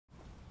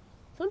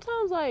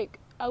Sometimes, like,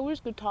 I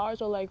wish guitars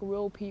are, like,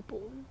 real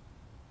people.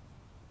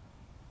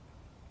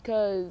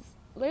 Because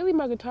lately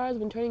my guitar has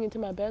been turning into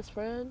my best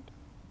friend.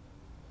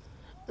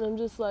 And I'm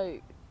just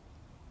like,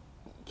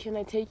 can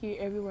I take you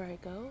everywhere I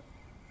go?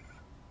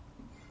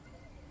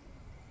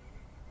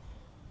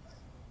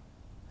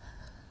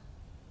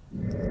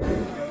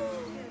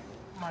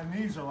 My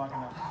knees are locking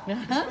up.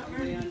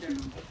 Okay.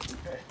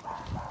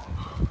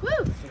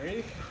 Woo!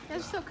 3.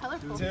 That's so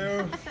colorful.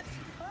 2.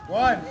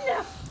 1.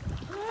 Yeah.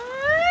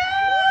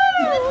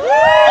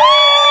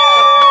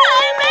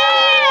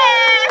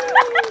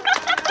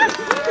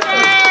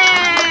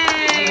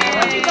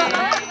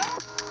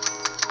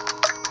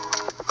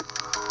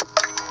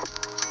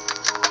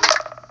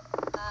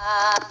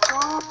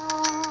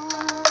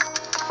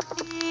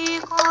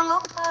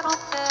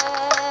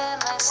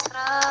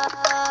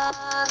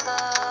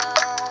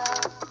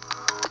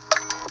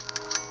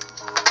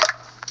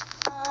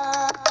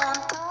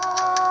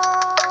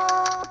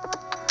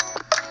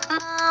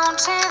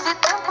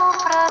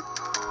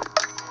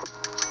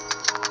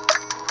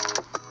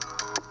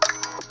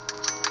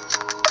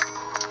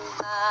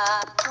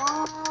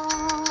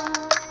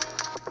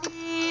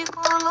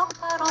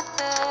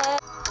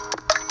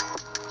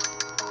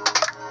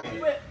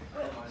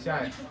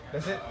 Shine.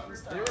 That's it?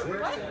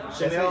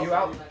 Chanel, you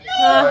out?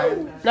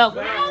 No.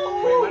 Wait,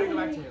 why do you go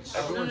back to him?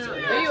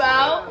 Are you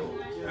out?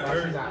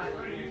 She's out.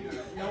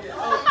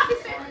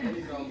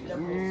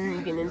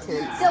 Getting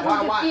intense. Double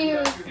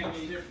confused.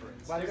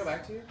 Why do you go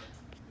back to you?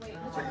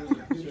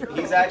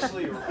 He's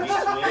actually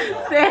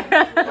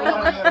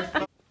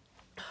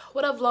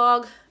What up,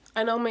 vlog?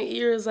 I know my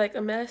ear is like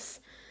a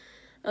mess.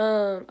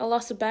 I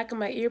lost the back of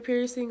my ear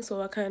piercing,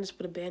 so I kind of just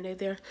put a band-aid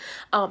there.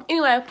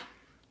 Anyway,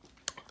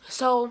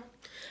 so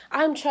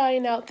I'm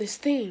trying out this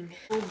thing.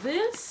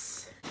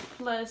 This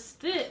plus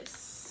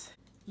this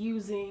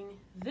using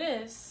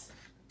this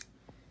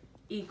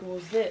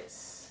equals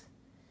this.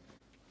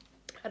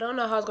 I don't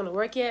know how it's gonna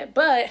work yet,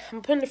 but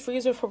I'm putting in the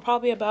freezer for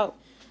probably about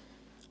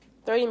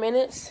 30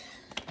 minutes.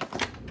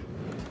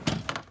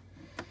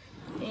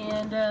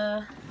 And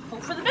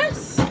hope for the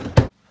best.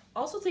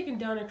 Also taking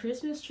down a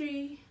Christmas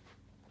tree.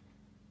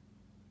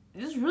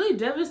 It's really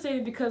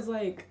devastating because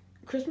like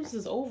Christmas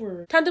is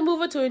over. Time to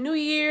move into a new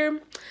year.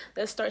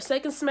 Let's start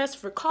second semester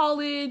for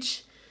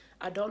college.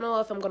 I don't know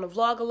if I'm gonna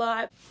vlog a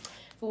lot.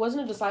 If it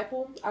wasn't a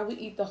disciple, I would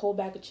eat the whole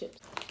bag of chips.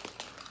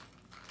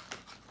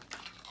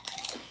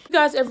 You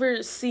guys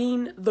ever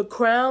seen The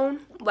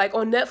Crown? Like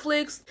on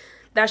Netflix?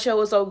 That show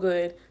was so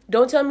good.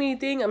 Don't tell me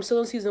anything. I'm still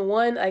in season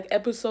 1, like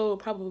episode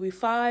probably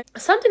 5.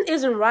 Something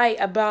isn't right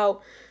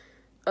about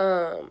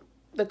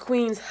the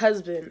queen's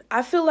husband.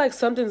 I feel like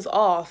something's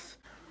off.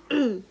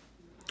 I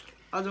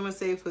was gonna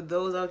say, for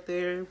those out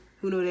there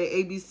who know their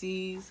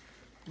ABCs,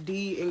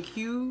 D and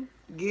Q,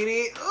 get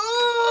it?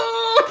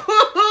 Oh!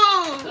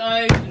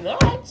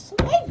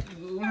 Thank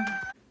you.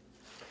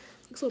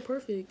 Looks so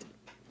perfect.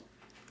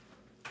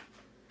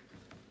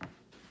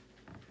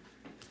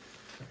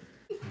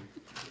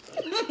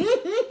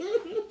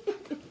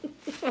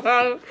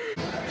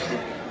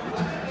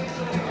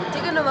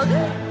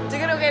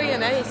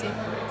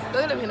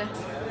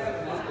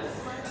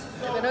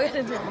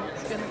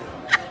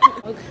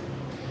 Okay,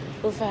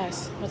 real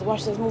fast. I'm about to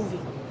watch this movie.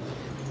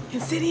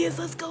 Insidious,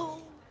 let's go.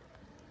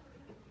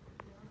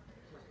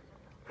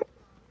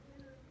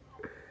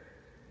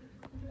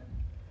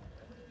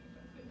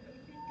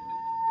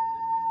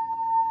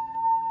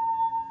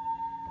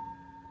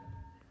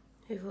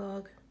 Hey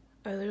vlog,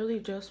 I literally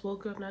just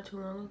woke up not too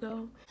long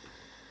ago.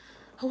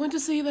 I went to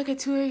sleep like at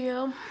 2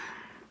 a.m.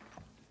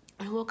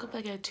 I woke up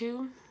like at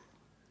 2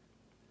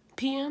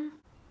 p.m.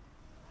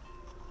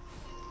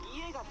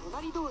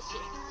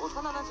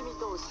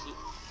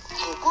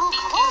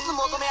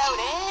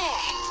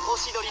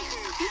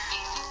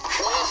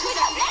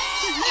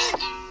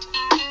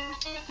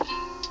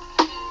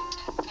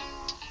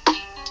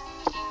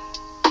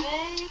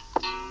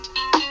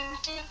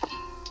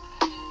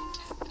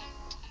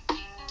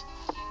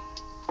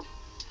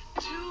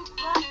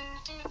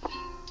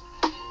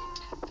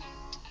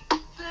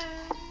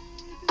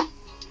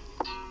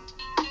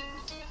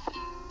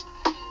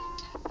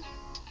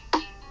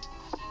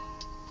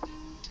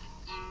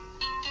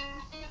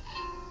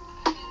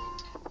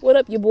 What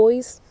up, you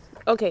boys?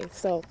 Okay,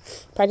 so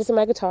practicing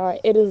my guitar.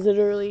 It is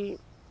literally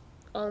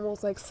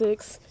almost like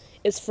 6.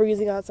 It's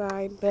freezing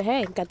outside, but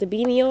hey, got the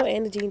beanie on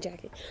and the jean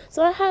jacket.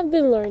 So I have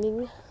been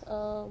learning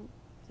a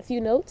few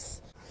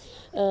notes.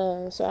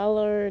 So I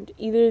learned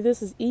either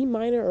this is E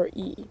minor or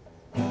E.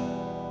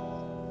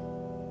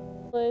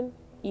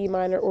 E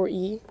minor or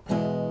E.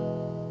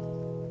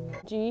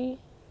 G.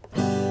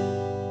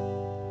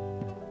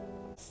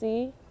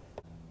 C.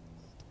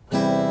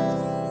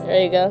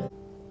 There you go.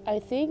 I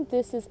think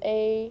this is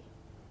A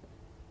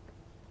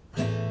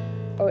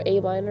or A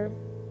minor.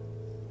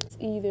 It's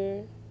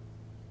either,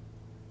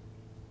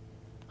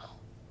 oh,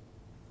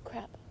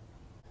 crap.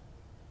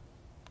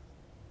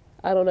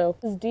 I don't know.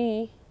 It's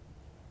D.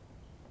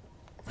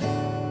 I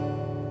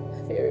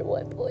favorite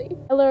white boy.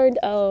 I learned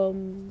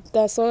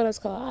that song that's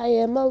called I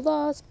Am a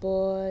Lost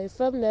Boy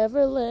from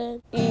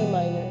Neverland. E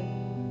minor.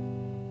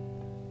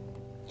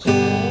 G.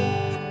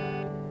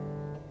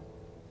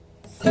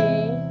 C.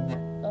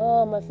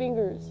 Oh, my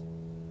fingers.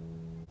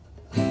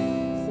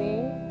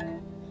 C.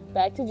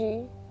 Back to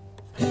G.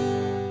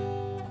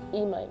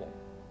 E minor.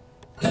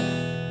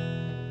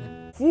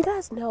 Do you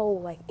guys know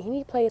like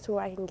any place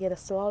where I can get a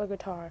smaller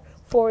guitar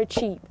for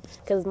cheap?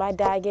 Because my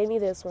dad gave me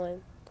this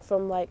one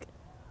from like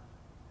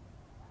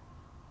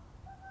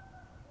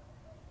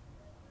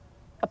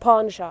a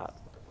pawn shop.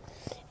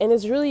 And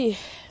it's really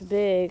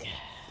big,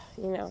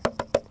 you know.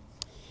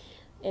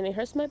 And it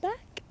hurts my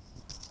back.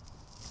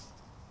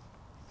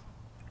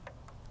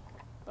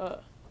 I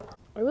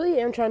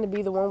really am trying to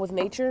be the one with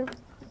nature.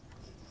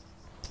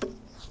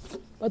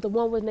 But the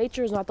one with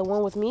nature is not the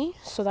one with me,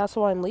 so that's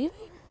why I'm leaving.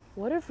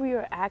 What if we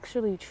are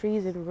actually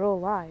trees in real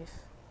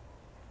life?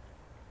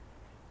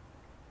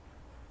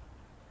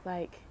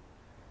 Like,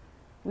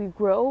 we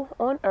grow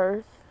on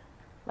earth,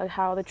 like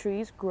how the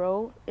trees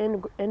grow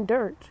in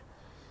dirt.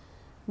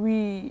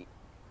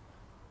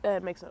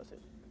 That makes no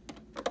sense.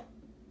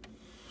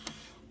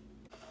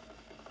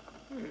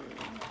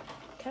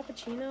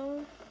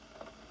 Cappuccino?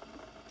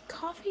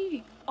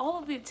 Coffee,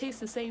 all of it tastes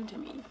the same to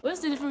me.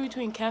 What's the difference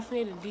between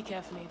caffeinated and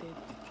decaffeinated?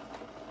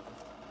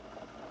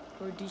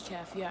 Or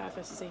decaf, yeah, if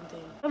that's the same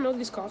thing. I don't know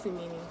these coffee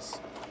meanings.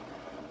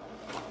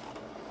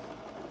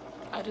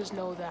 I just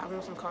know that I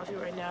want some coffee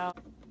right now.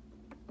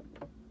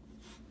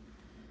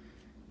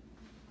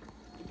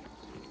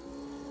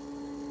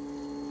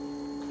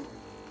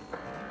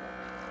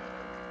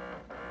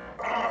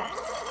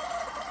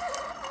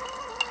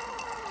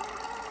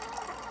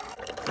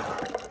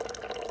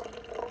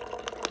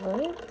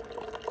 What?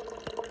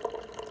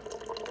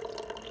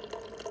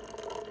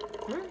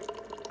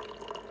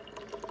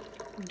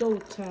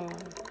 Dota,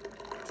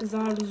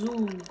 Tazarzu,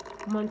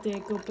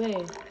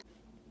 Montecope.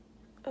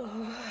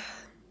 Oh,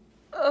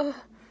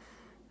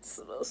 it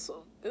smells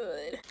so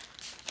good.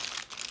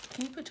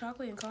 Can you put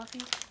chocolate in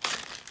coffee?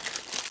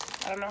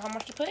 I don't know how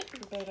much to put,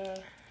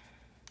 but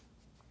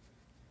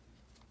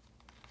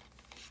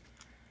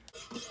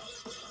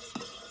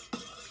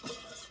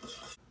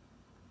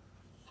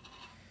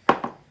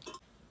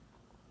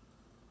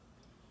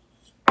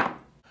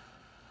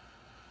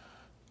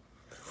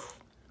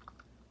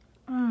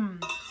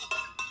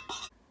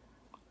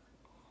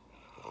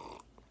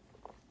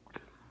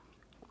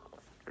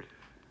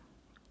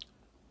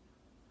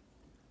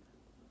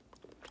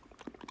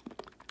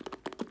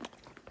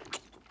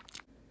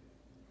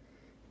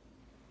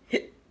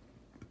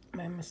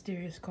my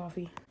mysterious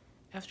coffee.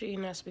 After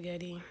eating that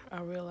spaghetti,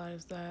 I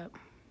realized that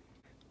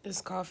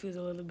this coffee is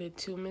a little bit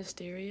too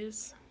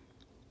mysterious.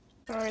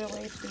 Sorry to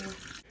waste you.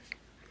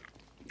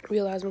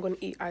 Realize I'm going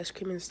to eat ice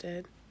cream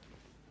instead.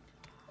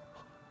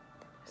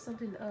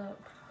 Something up.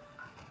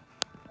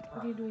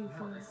 What are you doing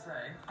for? They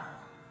say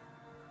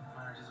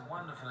marriage is a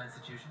wonderful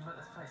institution, but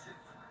let's face it,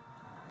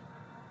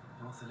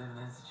 you want to live in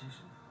an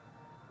institution?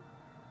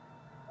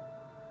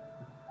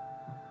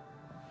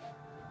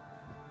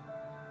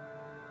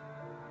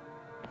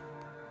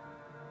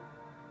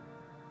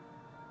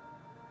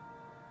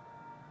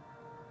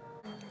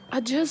 I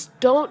just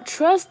don't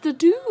trust the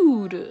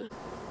dude.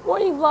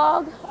 Morning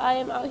vlog. I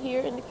am out here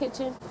in the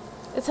kitchen.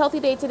 It's healthy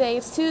day today.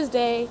 It's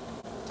Tuesday.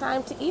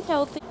 Time to eat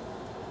healthy.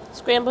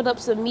 Scrambled up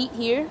some meat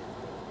here.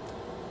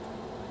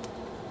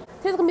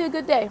 Today's gonna be a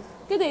good day.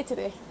 Good day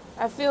today.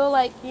 I feel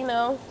like, you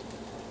know,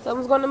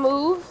 something's gonna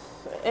move.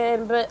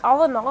 But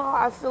all in all,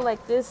 I feel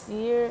like this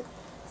year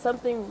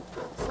something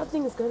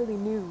is gonna be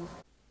new.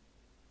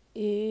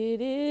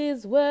 It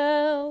is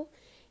well.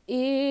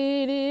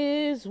 It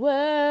is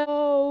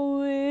well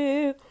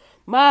with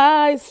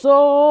my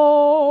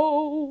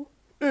soul.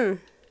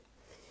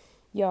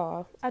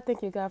 Y'all, I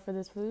thank you, God, for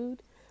this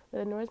food.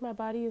 Let it nourish my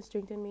body and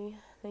strengthen me.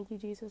 Thank you,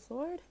 Jesus,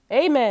 Lord.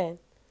 Amen.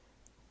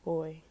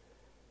 Boy.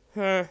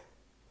 That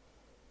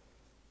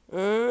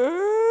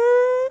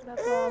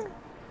vlog.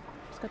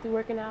 Just got through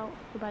working out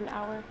for about an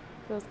hour.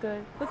 Feels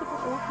good. Look at the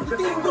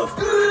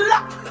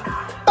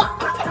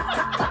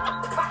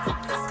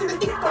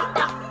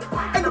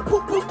and the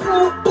poop poop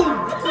poop boom.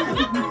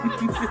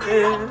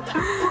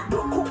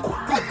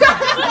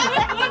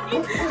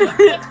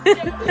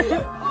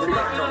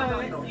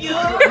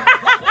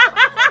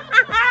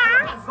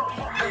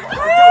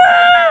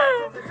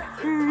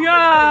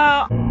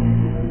 Yeah.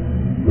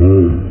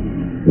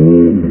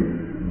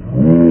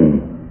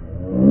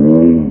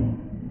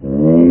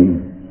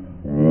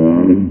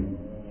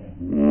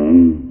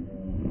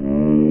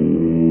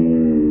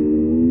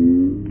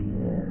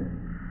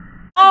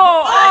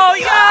 Oh,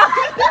 yeah.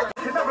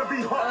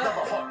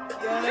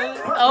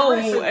 Oh,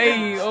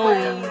 hey, oh.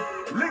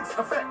 Links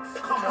effects.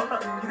 Come on.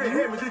 You didn't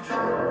hear me, did you?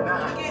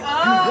 Nah. Get You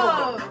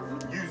up. know,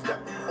 use that.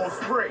 Or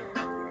spray.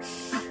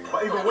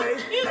 But either way,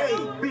 A,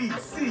 B,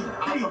 C,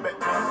 alphabet.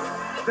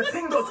 The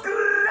thing goes.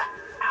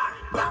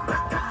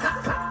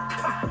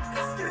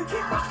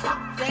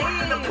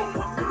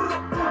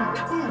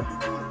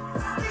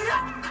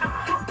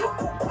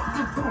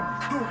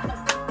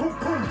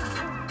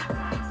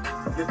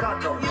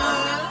 Gunner.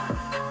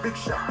 Big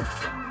shot.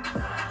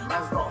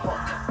 Man's not hot.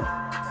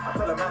 I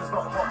tell a man's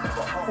not hot,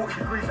 but 40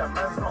 degrees, that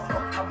man's not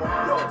hot. Come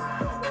on, yo.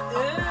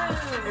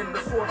 In the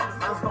sauna,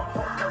 man's not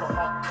hot, never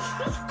hot.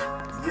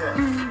 Yeah.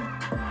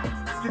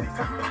 Skinny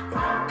cat.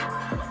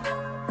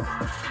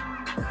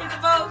 It's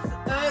about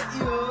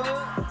you.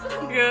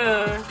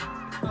 Good.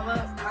 I'm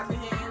up, clap your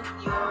hands,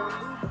 yo.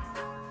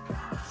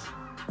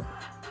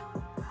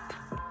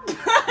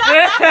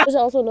 There's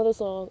also another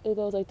song. It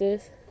goes like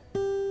this.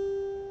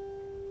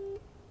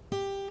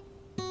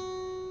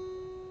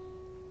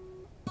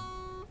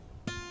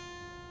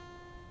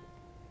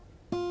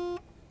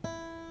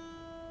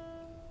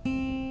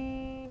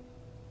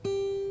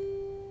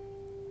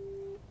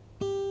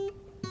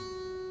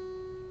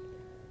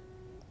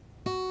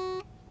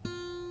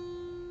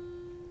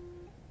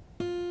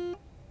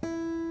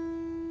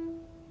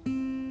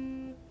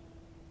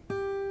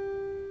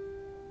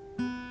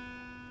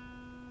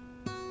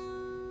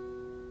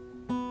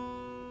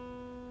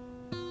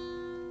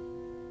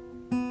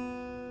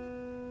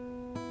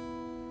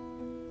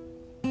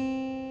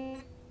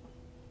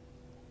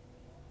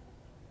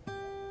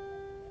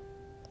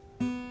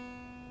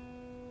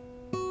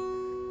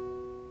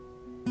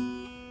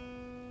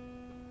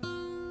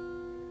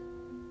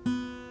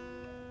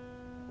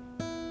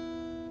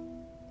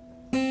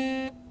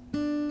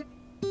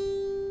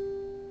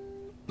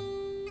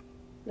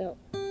 No.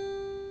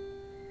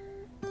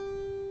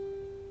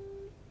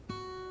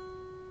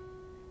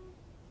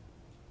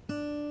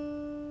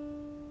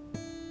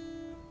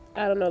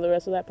 I don't know the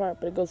rest of that part,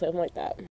 but it goes something like that.